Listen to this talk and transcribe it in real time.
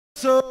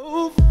So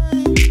ooh,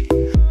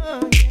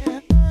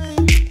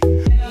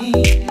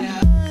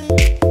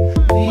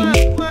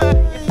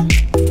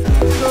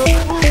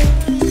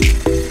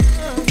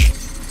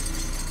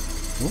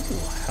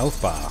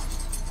 health bar.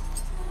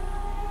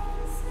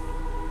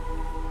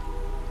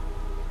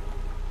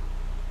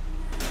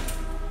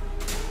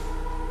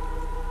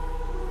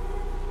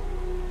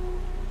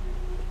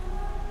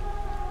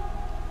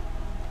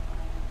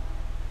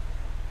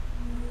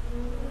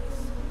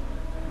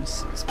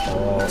 This is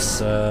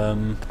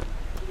awesome.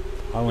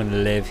 I want to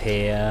live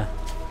here.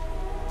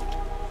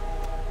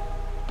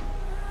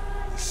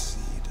 the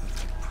seed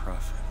of the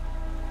prophet.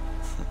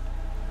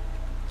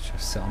 Shall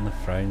sit on the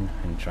throne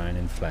and drown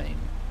in flame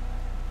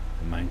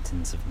the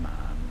mountains of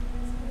man.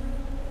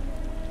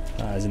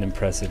 That is an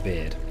impressive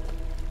beard.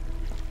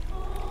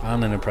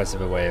 And an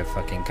impressive array of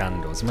fucking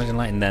candles. Imagine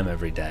lighting them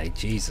every day.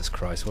 Jesus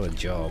Christ, what a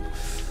job.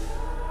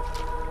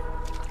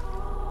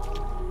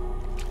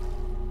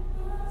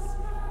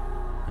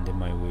 And in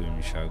my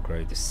womb shall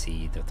grow the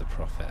seed of the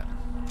prophet.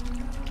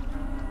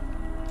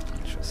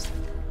 Interesting.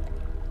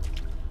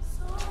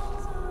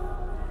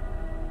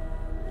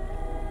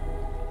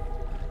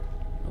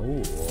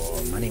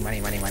 Oh, money,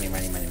 money, money, money,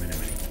 money, money, money,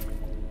 money.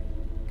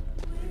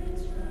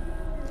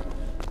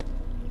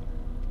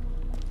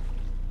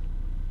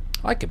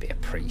 I could be a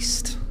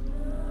priest.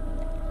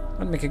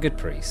 I'd make a good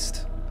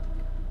priest.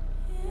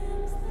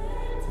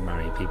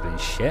 Marry people and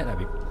shit, that'd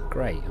be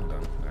great. Hold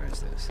on, where is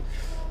this?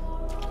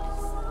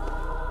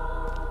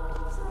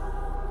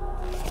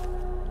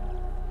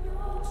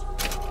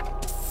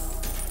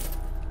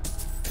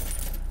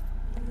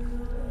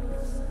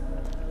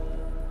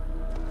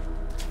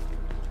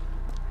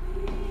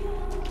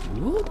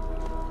 Ooh.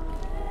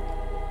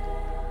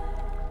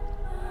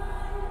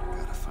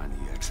 Gotta find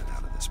the exit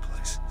out of this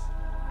place.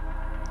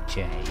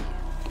 J.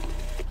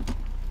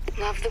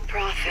 Love the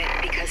prophet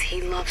because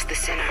he loves the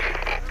sinner.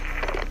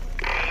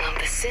 Love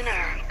the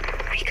sinner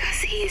because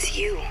he is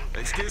you.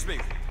 Excuse me,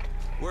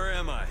 where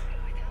am I?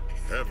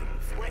 Heaven.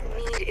 What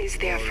need is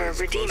there for a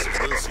redeemer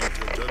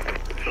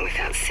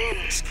without sin?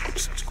 Keep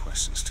such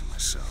questions to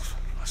myself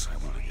unless I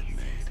want to get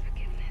made.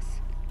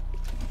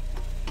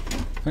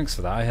 Thanks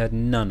for that, I heard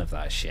none of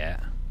that shit.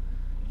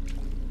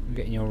 I'm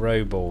getting your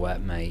robe all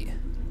wet, mate.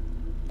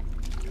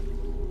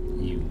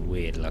 You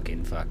weird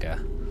looking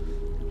fucker.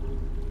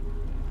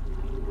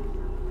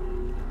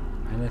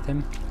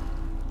 Anything?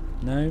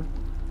 No?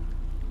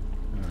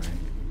 Alright,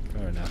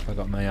 fair enough. I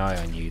got my eye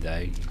on you though,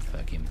 you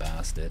fucking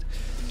bastard.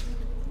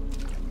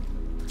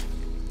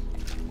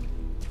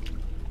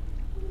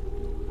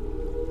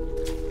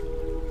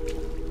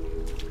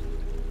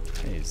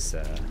 This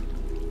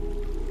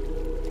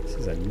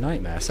is a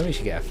nightmare. Somebody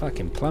should get a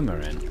fucking plumber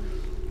in.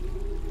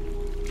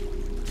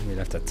 We'd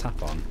have to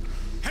tap on.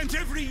 And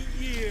every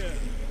year,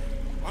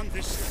 on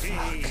this day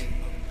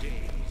of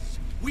days,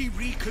 we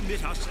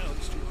recommit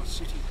ourselves to our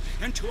city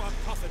and to our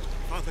prophet,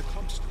 Father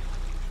Comstock.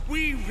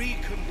 We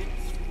recommit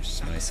through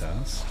Nice sacrifice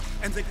house.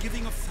 and the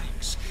giving of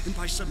thanks, and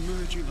by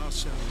submerging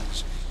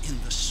ourselves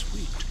in the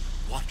sweet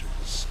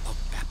waters of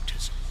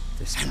baptism.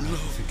 This And kind lo,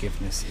 of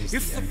forgiveness is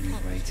if the the only way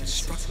prophet to had the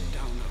struck city.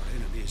 down our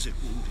enemies at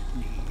wounded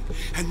knee,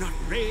 and not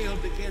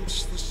railed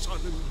against the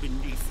Sodom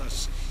beneath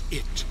us,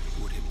 it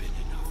would have been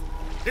enough.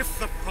 If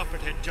the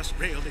prophet had just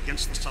railed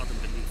against the Sodom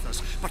beneath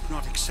us, but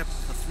not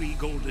accepted the 3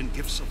 golden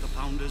gifts of the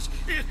founders,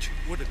 it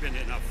would have been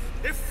enough.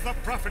 If the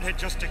prophet had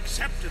just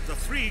accepted the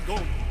 3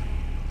 gold...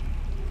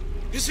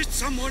 Is it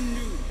someone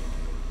new?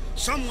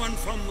 Someone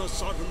from the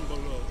Sodom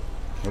below?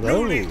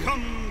 Hello. Newly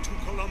come to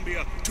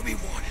Columbia to be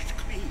washed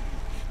clean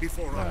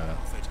before our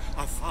prophet,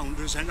 our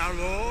founders, and our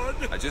Lord?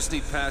 I just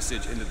need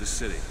passage into the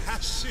city.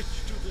 Passage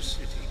to the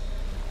city.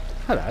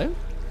 Hello.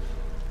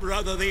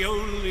 Brother, the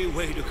only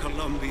way to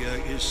Columbia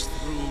is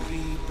through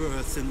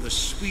rebirth in the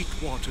sweet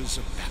waters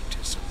of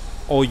baptism.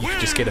 Or you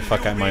could just get the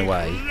fuck out of my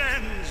way.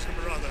 Cleansed,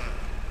 brother.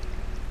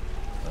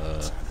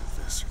 It's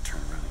either this or turn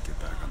around and get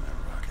back on that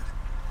rocket.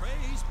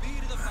 Praise be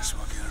to the Might as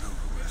well get it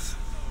over with.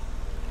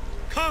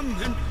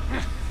 Come and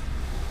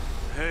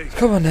Hey,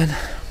 Come on then.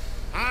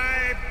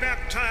 I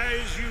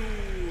baptize you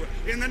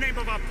in the name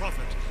of our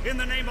prophet, in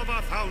the name of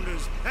our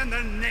founders, and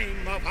the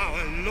name of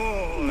our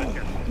Lord.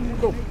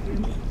 Go.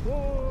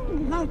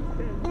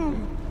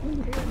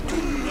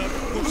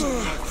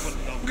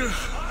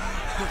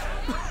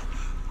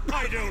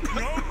 I don't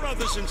know,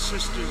 brothers and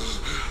sisters,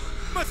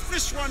 but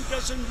this one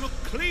doesn't look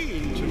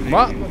clean to me.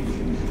 What?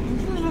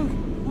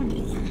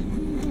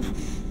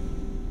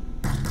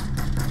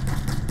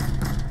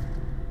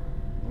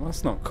 Well,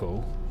 that's not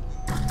cool.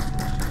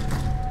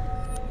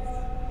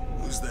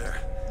 who's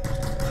there?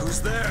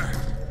 Who's there?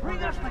 Bring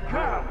us the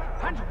curb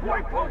and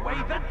wipe away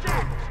the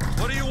debt.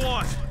 What do you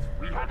want?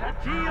 We had a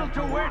deal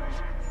to it.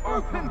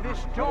 Open this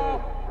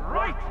door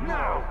right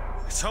now.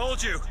 I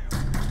told you.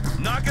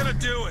 I'm not gonna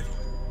do it.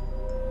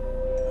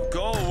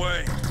 Go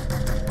away.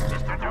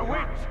 Mr.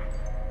 DeWitt!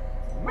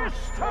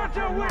 Mr.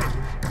 DeWitt!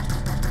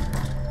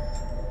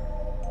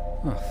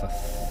 Oh, for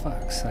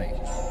fuck's sake.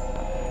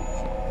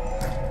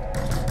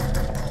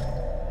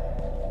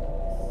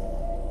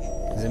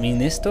 Does it mean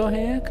this door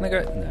here? Can I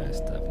go? No, it's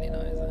definitely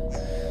not, is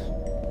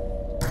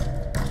it?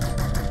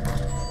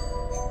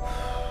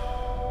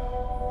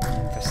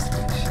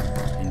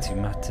 Investigation into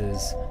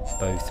matters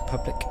both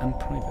public and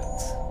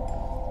private.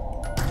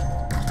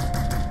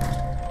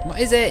 What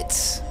is it?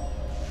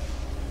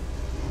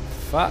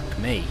 Fuck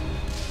me.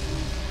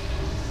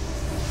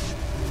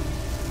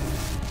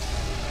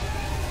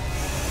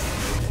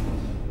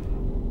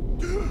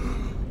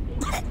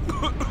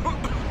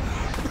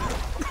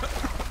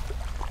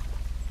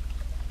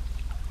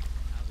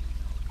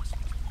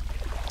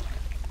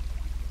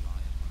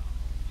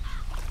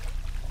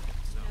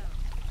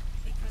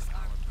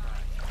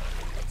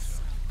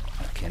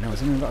 Okay, now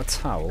has anyone got a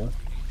towel?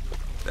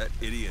 That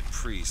idiot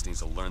priest needs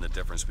to learn the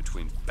difference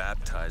between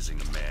baptizing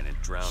a man and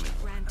drowning him.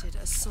 Granted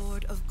a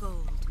sword of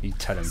gold. You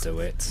tell him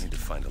to I it. need to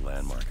find a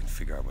landmark and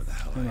figure out where the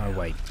hell I Oh am.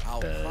 wait,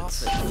 Our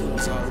birds. prophet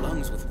fills our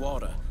lungs with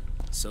water,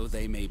 so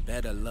they may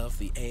better love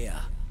the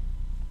air.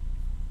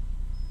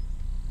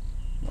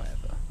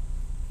 Whatever.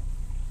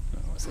 Oh,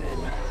 what's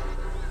in?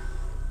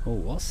 Oh,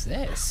 what's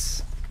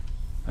this?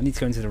 I need to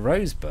go into the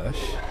rose bush.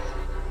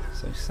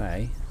 So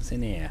say, what's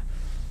in here?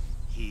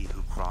 He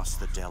who crossed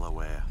the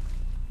Delaware.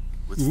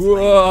 With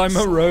Whoa, I'm a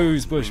flaming sword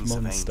rose and bush wings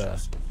of monster.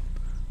 angels.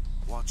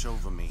 Watch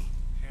over me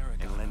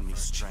and lend me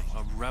strength.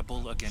 A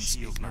rebel against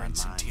Shield my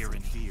ignorance and mind from tyranny.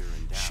 fear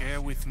and doubt, Share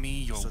with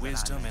me your so that I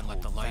wisdom may and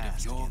let the hold light of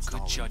fast your against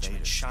good all judgment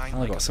invaders. shine I've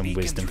like got a some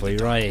beacon wisdom through for you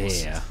the right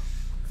darkness. here.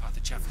 Father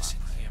Jefferson,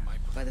 hear my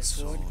By the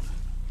sword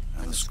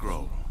And the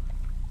scroll.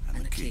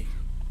 And the key.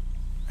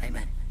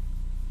 Amen.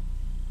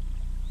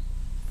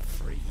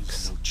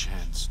 Freaks. No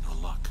chance nor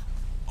luck,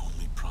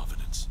 only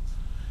providence.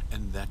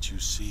 And that you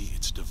see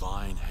its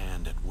divine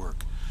hand at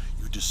work,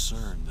 you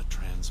discern the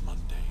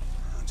transmundane.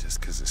 Just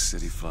because the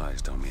city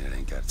flies don't mean it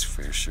ain't got its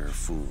fair share of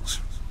fools.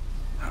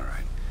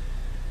 Alright.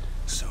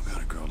 Still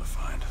got a girl to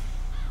find.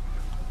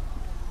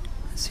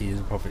 See,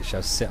 the prophet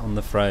shall sit on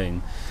the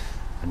throne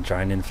and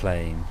drown in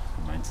flame.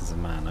 The mountains of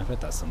man. I've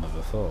heard that somewhere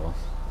before.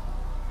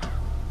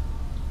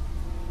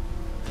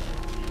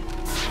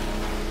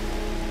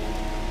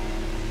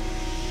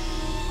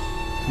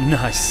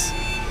 Nice.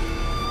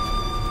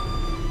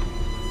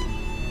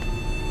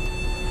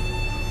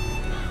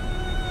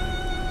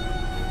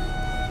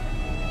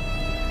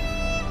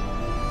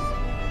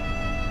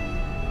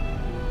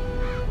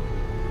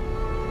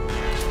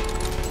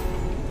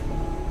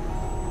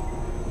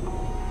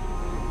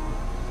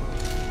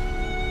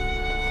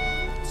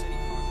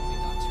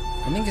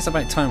 I think it's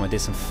about time I did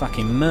some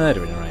fucking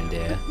murdering around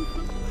here.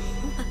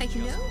 I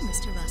know,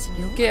 Mr.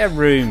 Rossignol. Get a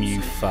room, you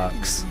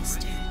fucks.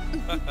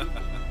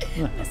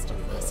 Mr.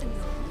 Rossignol.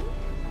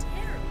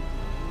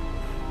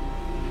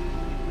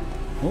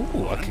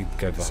 Oh, I could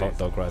go for hot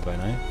dog right by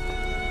now.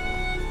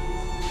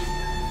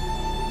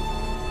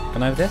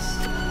 Can I have this?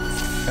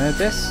 Can I have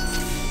this?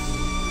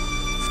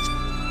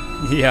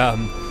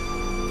 Yum.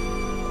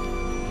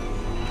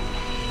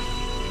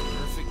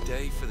 Perfect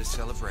day for the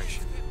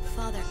celebration.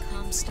 Father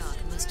Comstock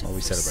must have What are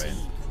we celebrating?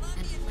 foreseen and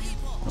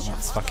planned Not that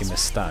just fucking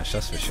moustache,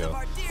 that's for sure.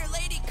 Our dear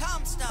Lady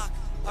Comstock,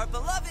 our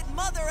beloved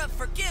mother of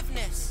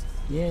forgiveness.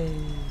 Yay.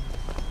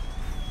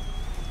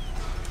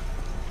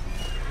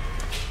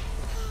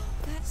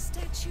 that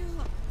statue.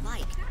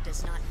 Like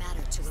does not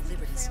matter to a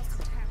liberty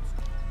seeker.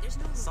 There's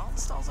no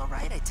Saltonstall's all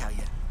right, I tell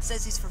you.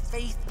 Says he's for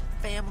faith,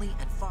 family,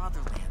 and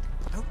fatherland.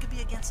 Who could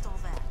be against all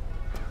that?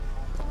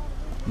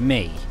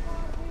 Me.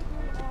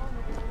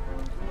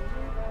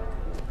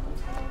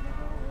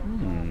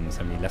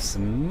 Somebody left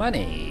some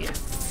money.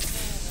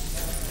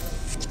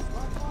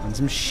 And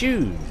some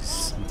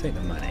shoes. I'll take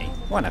the money.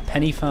 What, a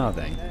penny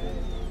farthing?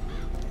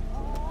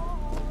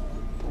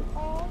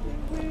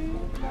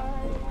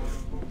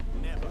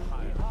 Never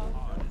hire an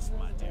artist,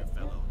 my dear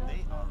fellow.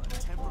 They are a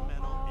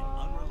temperamental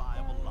and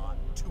unreliable lot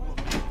to a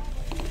man.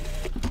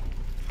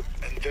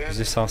 And then Is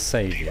this our the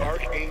saviour?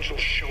 Archangel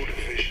showed a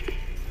vision.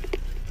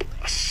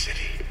 A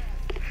city,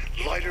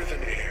 lighter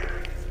than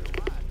air.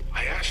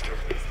 I asked her,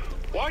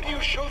 why do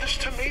you show this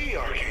to me,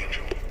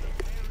 Archangel?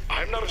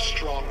 I'm not a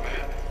strong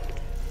man.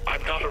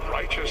 I'm not a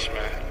righteous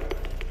man.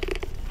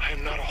 I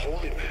am not a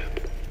holy man.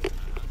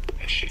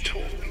 And she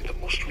told me the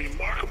most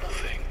remarkable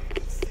thing.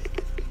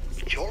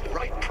 You're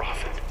right,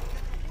 prophet.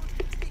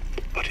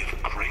 But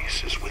if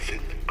grace is within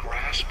the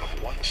grasp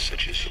of one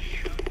such as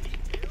you,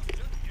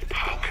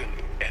 how can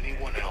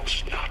anyone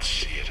else not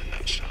see it in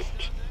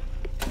themselves?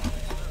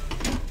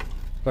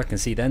 If I can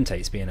see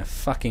Dente's being a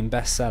fucking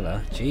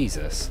bestseller.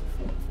 Jesus.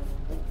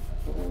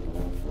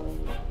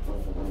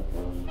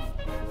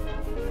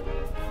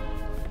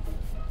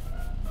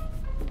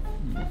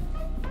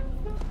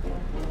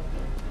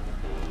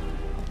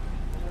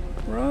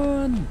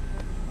 Run!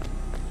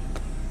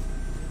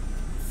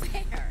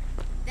 There.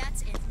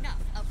 That's enough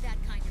of that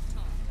kind of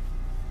talk.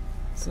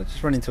 So I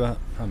just run into a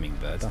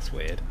hummingbird. That's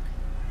weird.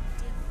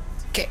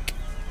 Kick.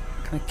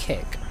 Can I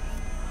kick?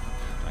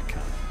 I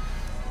can.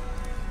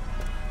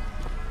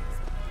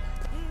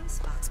 Is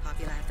Vox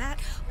Populi that?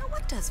 Now,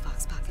 what does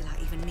Vox Populi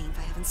even mean,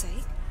 for heaven's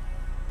sake?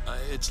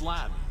 It's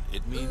Latin.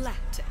 It means...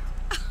 Latin.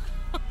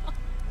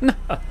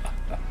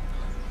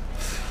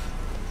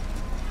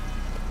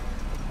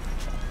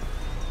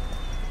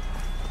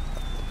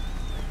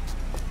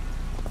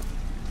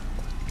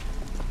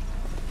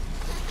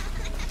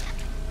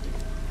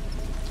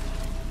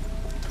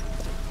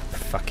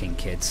 fucking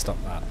kid,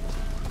 stop that.